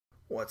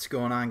What's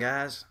going on,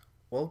 guys?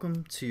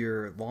 Welcome to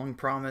your long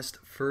promised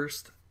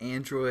first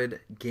Android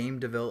game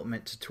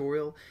development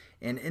tutorial.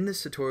 And in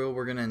this tutorial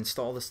we're going to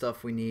install the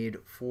stuff we need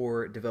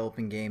for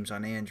developing games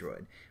on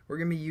Android. We're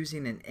going to be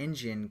using an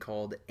engine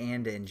called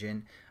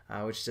AndEngine,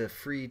 which is a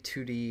free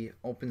 2D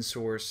open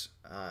source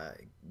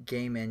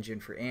game engine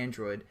for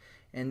Android,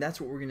 and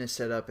that's what we're going to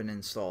set up and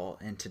install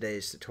in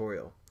today's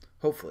tutorial.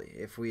 Hopefully,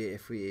 if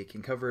we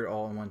can cover it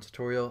all in one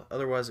tutorial.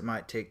 Otherwise it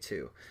might take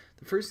two.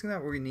 The first thing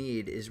that we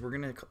need is we're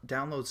going to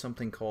download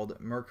something called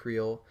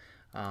Mercurial.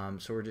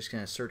 So we're just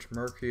going to search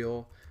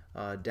Mercurial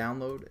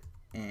download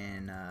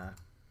in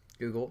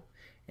Google,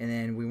 and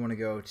then we want to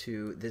go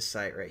to this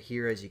site right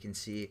here. As you can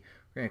see,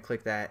 we're going to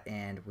click that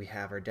and we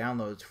have our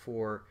downloads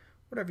for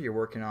whatever you're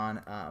working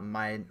on.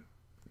 Mine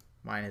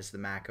is the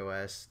Mac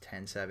OS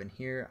 10.7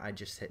 here. I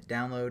just hit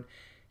download.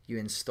 You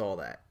install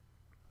that.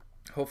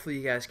 Hopefully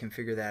you guys can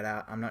figure that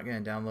out. I'm not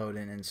going to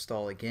download and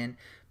install again,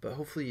 but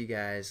hopefully you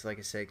guys, like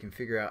I said, can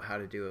figure out how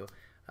to do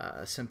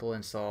a simple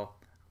install.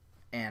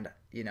 And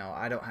you know,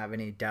 I don't have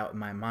any doubt in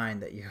my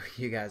mind that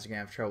you guys are going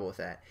to have trouble with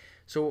that.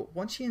 So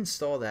once you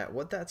install that,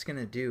 what that's going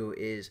to do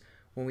is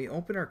when we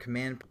open our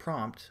command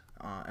prompt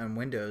on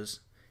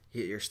Windows,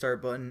 you hit your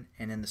start button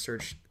and in the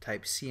search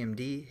type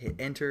CMD, hit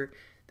enter.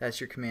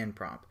 That's your command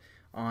prompt.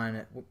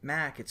 On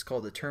Mac it's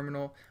called the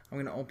terminal. I'm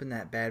going to open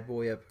that bad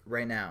boy up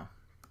right now.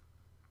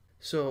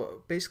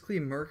 So basically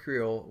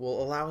Mercurial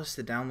will allow us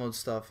to download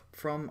stuff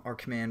from our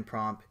command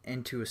prompt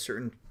into a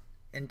certain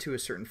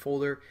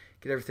folder,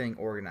 get everything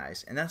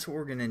organized, and that's what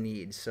we're going to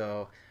need.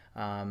 So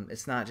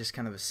it's not just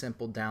kind of a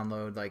simple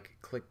download, like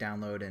click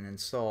download and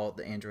install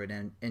the Android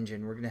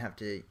engine. We're going to have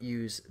to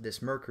use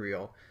this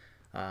Mercurial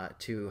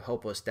to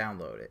help us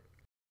download it.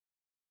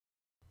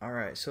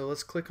 Alright, so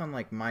let's click on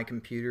like My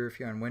Computer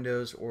if you're on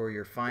Windows, or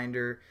your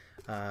Finder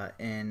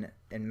in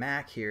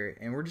Mac here,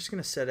 and we're just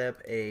going to set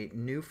up a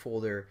new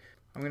folder.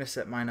 I'm going to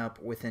set mine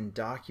up within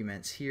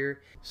Documents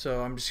here. So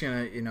I'm just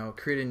going to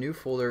create a new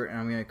folder, and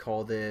I'm going to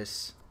call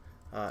this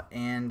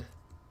AndEngine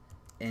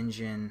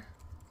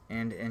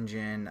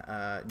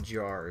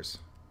jars.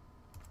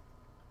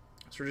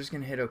 So we're just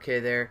going to hit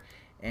OK there,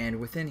 and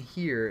within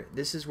here,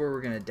 this is where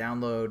we're going to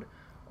download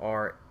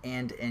our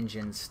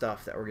AndEngine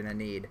stuff that we're going to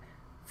need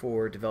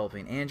for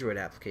developing Android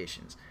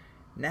applications.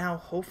 Now,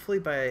 hopefully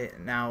by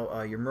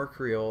now your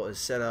Mercurial is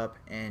set up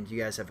and you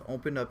guys have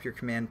opened up your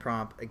command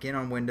prompt. Again,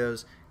 on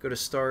Windows, go to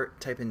Start,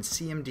 type in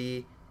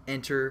CMD,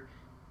 enter,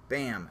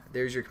 bam,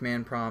 there's your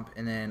command prompt.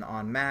 And then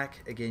on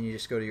Mac, again, you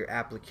just go to your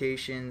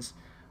Applications,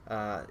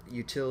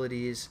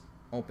 Utilities,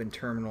 open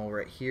Terminal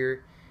right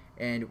here,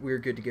 and we're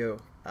good to go.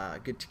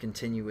 Good to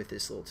continue with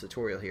this little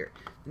tutorial here.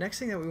 The next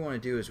thing that we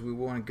want to do is we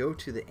want to go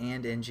to the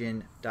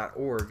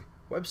andengine.org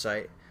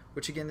website,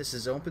 which again, this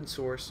is open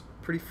source,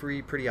 pretty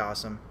free, pretty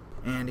awesome.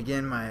 And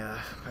again, my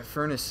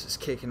furnace is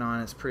kicking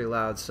on. It's pretty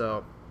loud,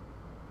 so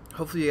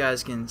hopefully you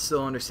guys can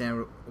still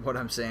understand what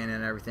I'm saying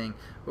and everything.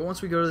 But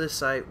once we go to this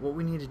site, what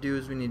we need to do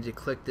is we need to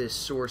click this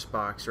source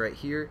box right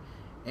here,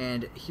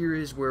 and here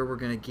is where we're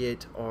going to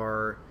get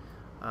our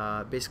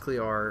basically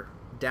our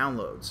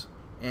downloads.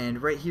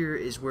 And right here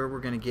is where we're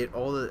going to get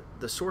all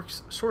the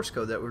source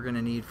code that we're going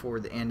to need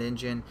for the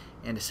AndEngine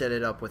and to set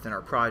it up within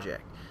our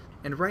project.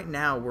 And right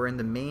now we're in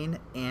the main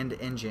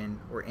AndEngine,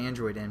 or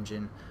Android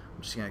engine,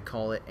 I'm just going to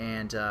call it,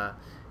 and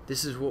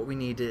this is what we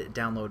need to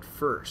download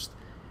first.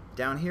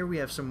 Down here we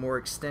have some more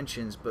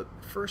extensions, but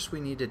first we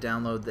need to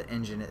download the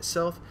engine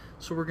itself.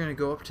 So we're going to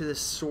go up to this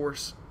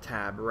source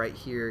tab right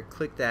here,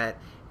 click that,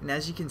 and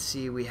as you can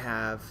see we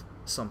have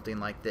something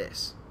like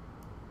this.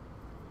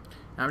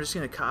 Now I'm just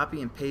going to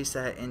copy and paste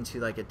that into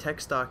like a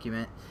text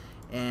document,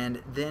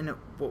 and then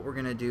what we're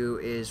going to do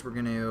is we're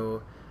going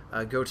to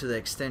go to the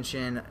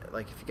extension.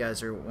 Like if you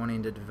guys are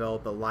wanting to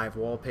develop a live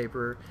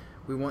wallpaper,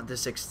 we want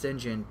this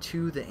extension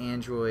to the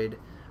Android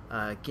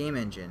game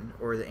engine,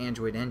 or the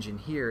Android engine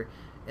here,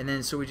 and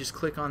then so we just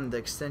click on the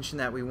extension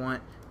that we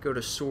want, go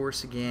to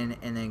source again,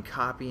 and then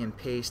copy and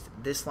paste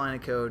this line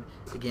of code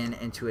again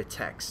into a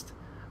text,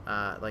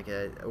 like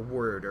a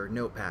Word or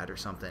Notepad or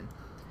something.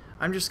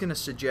 I'm just going to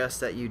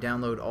suggest that you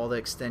download all the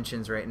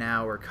extensions right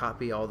now, or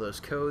copy all those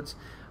codes,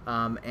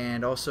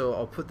 and also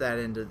I'll put that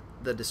into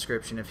the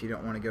description if you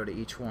don't want to go to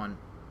each one.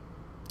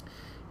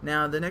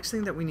 Now the next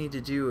thing that we need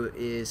to do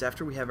is,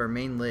 after we have our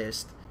main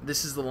list,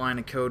 this is the line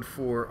of code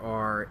for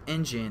our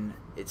engine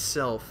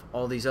itself.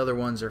 All these other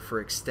ones are for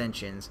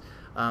extensions.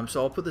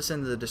 So I'll put this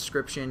into the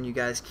description. You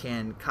guys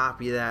can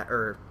copy that,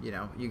 or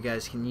you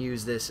guys can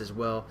use this as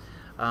well.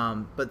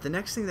 But the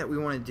next thing that we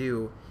want to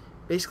do,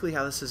 basically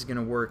how this is going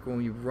to work, when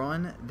we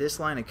run this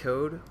line of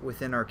code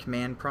within our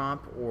command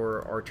prompt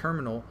or our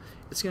terminal,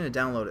 it's going to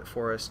download it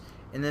for us.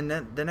 And then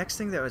the next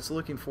thing that it's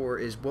looking for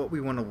is what we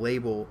want to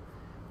label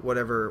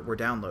whatever we're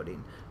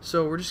downloading.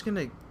 So we're just going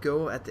to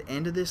go at the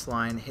end of this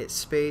line, hit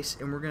space,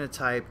 and we're going to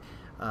type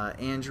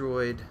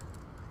Android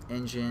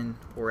engine,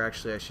 or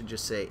actually I should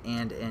just say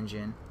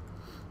AndEngine.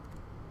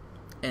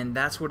 and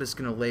that's what it's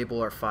going to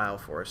label our file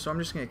for. So I'm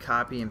just going to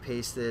copy and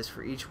paste this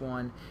for each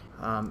one.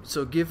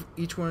 So give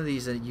each one of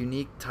these a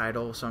unique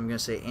title. So I'm going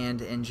to say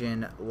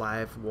AndEngine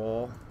live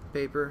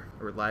wallpaper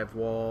or live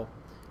wall,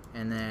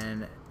 and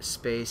then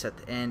space at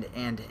the end,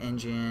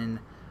 AndEngine.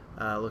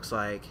 Looks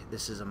like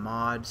this is a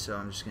mod, so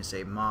I'm just going to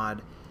say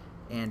mod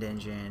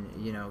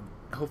AndEngine. You know,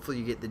 hopefully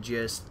you get the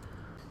gist.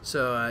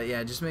 So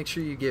yeah, just make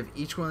sure you give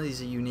each one of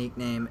these a unique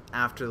name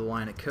after the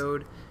line of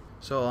code.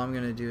 So all I'm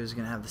going to do is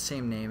going to have the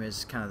same name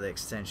as kind of the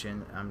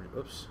extension.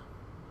 Oops.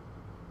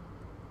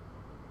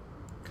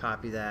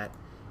 Copy that,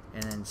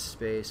 and then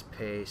space,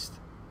 paste,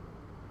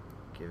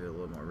 give it a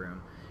little more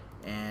room.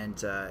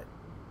 And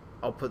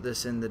I'll put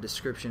this in the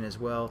description as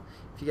well.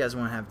 If you guys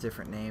want to have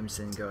different names,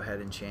 then go ahead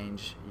and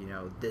change, you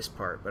know, this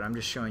part. But I'm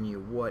just showing you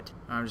what,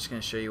 I'm just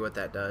going to show you what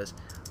that does.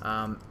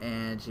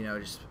 And, you know,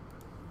 just,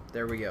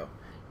 there we go.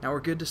 Now we're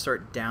good to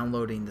start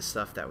downloading the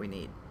stuff that we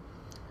need.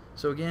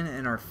 So again,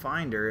 in our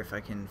Finder, if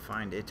I can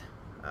find it,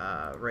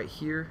 right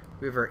here,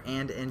 we have our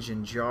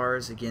AndEngine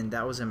jars. Again,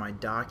 that was in my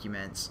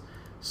documents.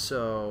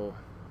 So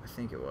I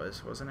think it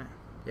was, wasn't it?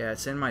 Yeah,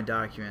 it's in my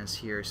documents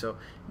here. So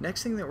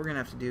next thing that we're going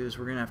to have to do is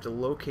we're going to have to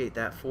locate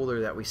that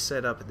folder that we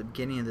set up at the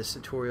beginning of this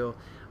tutorial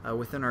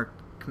within our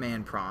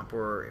command prompt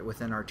or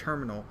within our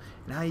terminal.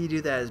 And how you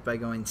do that is by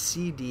going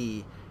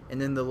CD and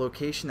then the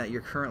location that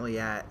you're currently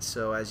at.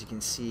 So as you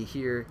can see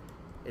here,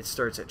 it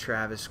starts at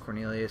Travis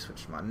Cornelius,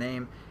 which is my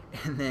name,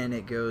 and then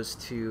it goes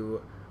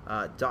to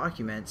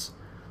documents.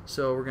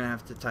 So we're going to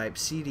have to type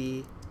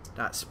cd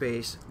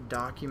space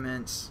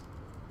documents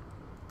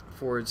 /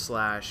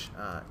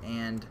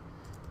 AndEngine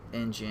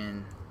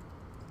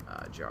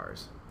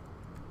jars.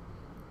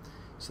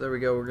 So there we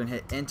go. We're going to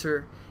hit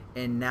enter,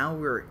 and now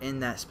we're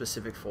in that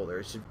specific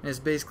folder. It's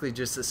basically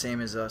just the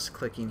same as us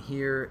clicking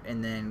here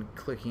and then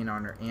clicking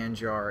on our and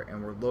jar,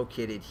 and we're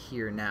located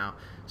here now.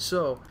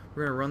 So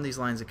we're going to run these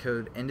lines of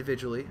code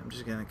individually. I'm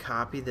just going to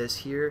copy this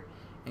here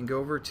and go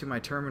over to my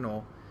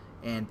terminal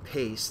and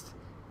paste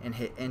and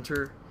hit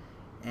enter.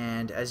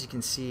 And as you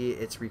can see,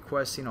 it's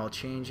requesting all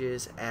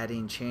changes,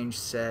 adding change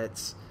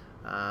sets.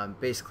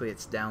 Basically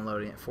it's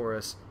downloading it for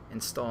us,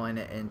 installing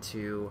it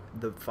into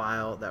the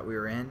file that we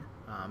were in,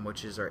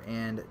 which is our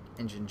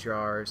AndEngine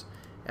jars.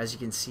 As you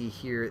can see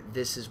here,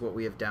 this is what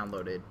we have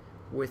downloaded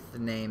with the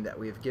name that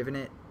we have given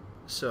it.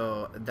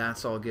 So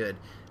that's all good.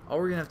 All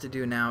we're gonna have to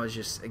do now is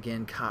just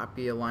again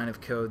copy a line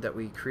of code that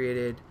we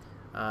created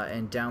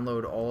and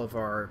download all of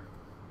our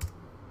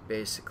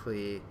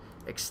basically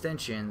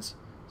extensions.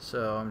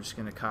 So I'm just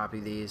gonna copy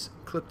these,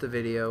 clip the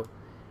video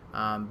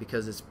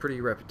because it's pretty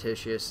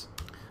repetitious.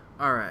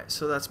 Alright,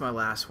 so that's my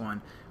last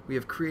one. We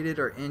have created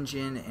our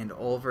engine and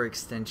all of our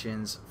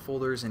extensions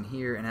folders in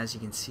here, and as you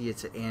can see,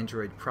 it's an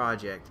Android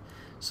project.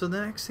 So the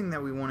next thing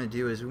that we want to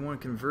do is we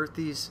want to convert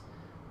these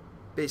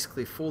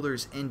basically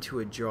folders into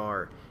a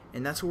jar,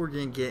 and that's what we're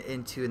going to get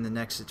into in the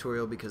next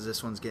tutorial because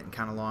this one's getting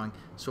kind of long.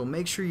 So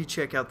make sure you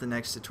check out the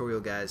next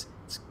tutorial, guys.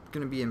 It's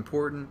going to be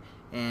important,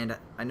 and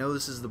I know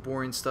this is the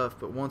boring stuff,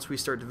 but once we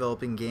start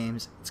developing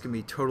games, it's going to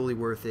be totally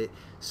worth it.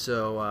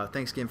 So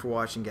thanks again for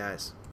watching, guys.